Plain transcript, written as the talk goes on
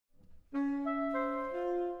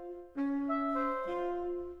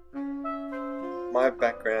My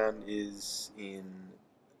background is in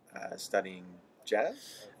studying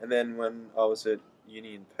jazz, and then when I was at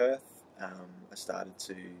uni in Perth, I started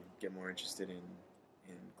to get more interested in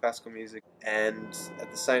classical music, and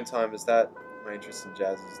at the same time as that, my interest in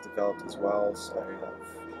jazz has developed as well, so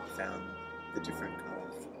I've found the different kind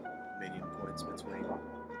of medium points between the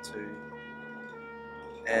two,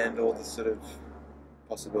 and all the sort of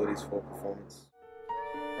possibilities for performance.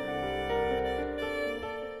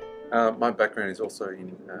 My background is also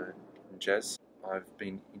in jazz. I've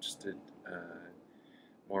been interested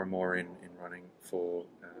more and more in running for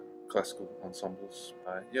classical ensembles.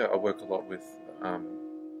 I work a lot with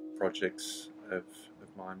projects of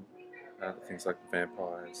mine, things like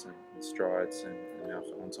Vampires and Strides, and now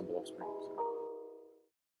for Ensemble Offspring.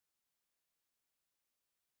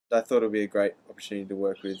 I thought it would be a great opportunity to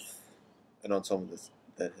work with an ensemble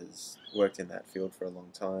that has worked in that field for a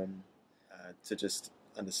long time, to just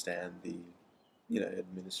understand the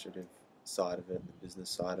administrative side of it, the business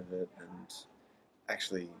side of it, and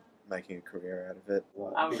actually making a career out of it.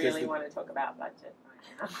 I really want to talk about budget right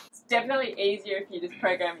now. It's definitely easier if you just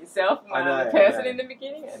program yourself one other person in the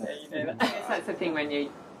beginning, and then you do that. I guess that's the thing when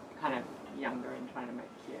you're kind of younger and trying to make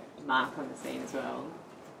your mark on the scene as well.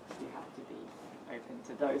 You have to be open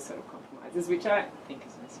to those sort of compromises, which I don't think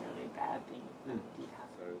is necessarily a bad thing.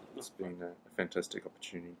 So it's been a fantastic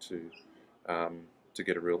opportunity to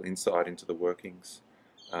get a real insight into the workings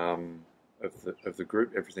of the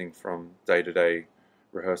group, everything from day-to-day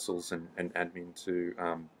rehearsals and admin to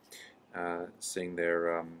seeing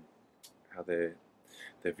how their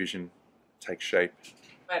vision takes shape.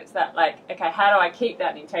 But it's that, like, okay, how do I keep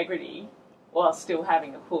that integrity while still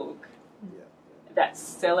having a hook that's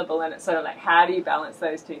sellable? And it's sort of like, how do you balance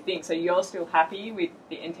those two things? So you're still happy with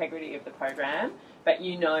the integrity of the program, but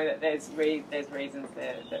you know that there's reasons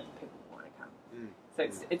there that people want to come. So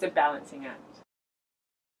it's a balancing act.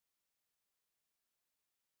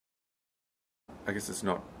 I guess it's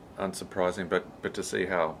not unsurprising, but to see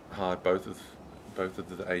how hard both of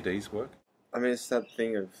the ADs work. I mean, it's that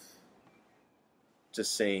thing of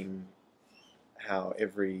just seeing how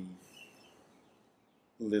every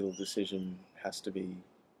little decision has to be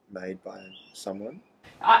made by someone.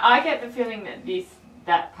 I get the feeling that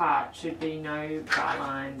that part should be no bar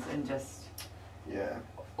lines and just... Yeah.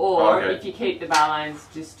 Or if you keep the bar lines,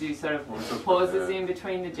 just do sort of pauses in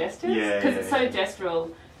between the gestures. Because it's so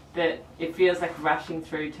gestural that it feels like rushing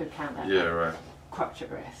through to count that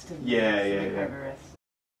crotchet rest and over rest.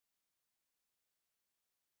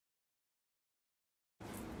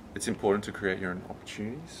 It's important to create your own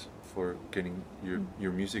opportunities for getting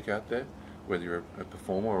your music out there, whether you're a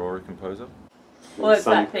performer or a composer. Well, it's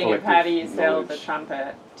that thing of how do you sell the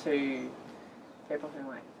trumpet to people who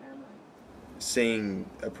like the family. Seeing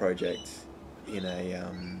a project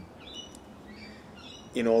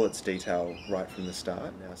in all its detail right from the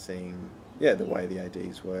start, now seeing the way the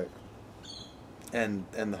ADs work and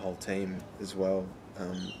the whole team as well,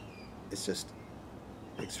 it's just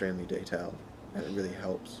extremely detailed, and it really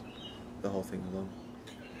helps the whole thing along.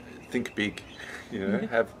 Think big,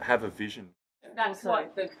 have a vision. That's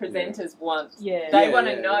what the presenters want. They want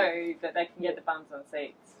to know that they can get the bums on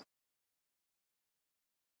seats.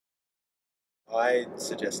 I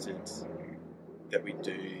suggested that we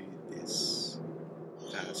do this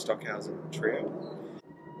Stockhausen trio.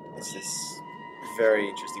 It's this very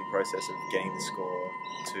interesting process of getting the score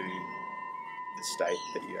to the state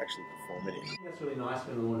that you actually perform it in. That's really nice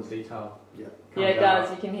when the more detail. Yeah, it does.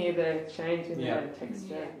 You can hear the change in the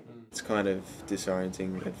texture. It's kind of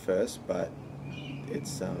disorienting at first, but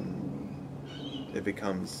it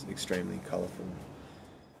becomes extremely colourful.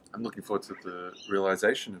 I'm looking forward to the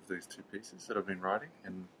realisation of these two pieces that I've been writing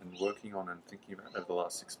and working on and thinking about over the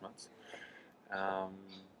last 6 months.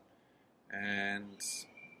 And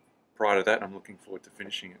prior to that, I'm looking forward to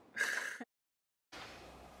finishing it.